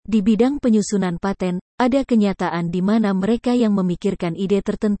Di bidang penyusunan paten, ada kenyataan di mana mereka yang memikirkan ide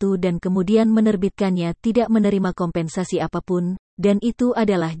tertentu dan kemudian menerbitkannya tidak menerima kompensasi apapun, dan itu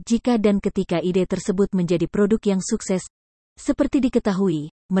adalah jika dan ketika ide tersebut menjadi produk yang sukses. Seperti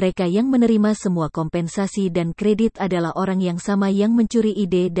diketahui, mereka yang menerima semua kompensasi dan kredit adalah orang yang sama yang mencuri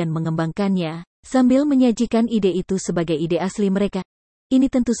ide dan mengembangkannya, sambil menyajikan ide itu sebagai ide asli mereka. Ini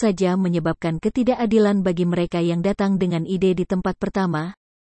tentu saja menyebabkan ketidakadilan bagi mereka yang datang dengan ide di tempat pertama.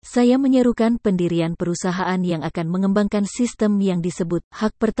 Saya menyerukan pendirian perusahaan yang akan mengembangkan sistem yang disebut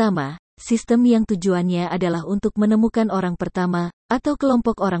hak pertama, sistem yang tujuannya adalah untuk menemukan orang pertama, atau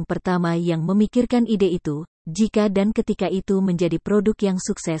kelompok orang pertama yang memikirkan ide itu, jika dan ketika itu menjadi produk yang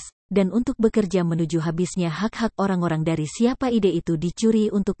sukses, dan untuk bekerja menuju habisnya hak-hak orang-orang dari siapa ide itu dicuri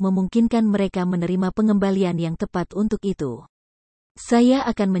untuk memungkinkan mereka menerima pengembalian yang tepat untuk itu. Saya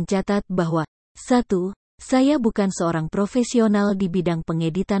akan mencatat bahwa 1. Saya bukan seorang profesional di bidang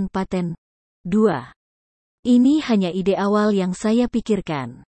pengeditan paten. 2. Ini hanya ide awal yang saya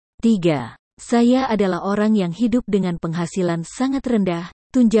pikirkan. 3. Saya adalah orang yang hidup dengan penghasilan sangat rendah,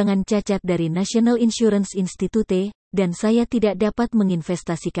 tunjangan cacat dari National Insurance Institute, dan saya tidak dapat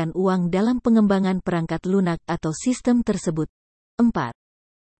menginvestasikan uang dalam pengembangan perangkat lunak atau sistem tersebut. 4.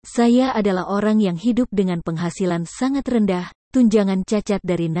 Saya adalah orang yang hidup dengan penghasilan sangat rendah, tunjangan cacat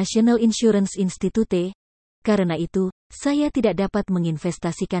dari National Insurance Institute. Karena itu, saya tidak dapat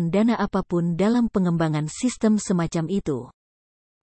menginvestasikan dana apapun dalam pengembangan sistem semacam itu.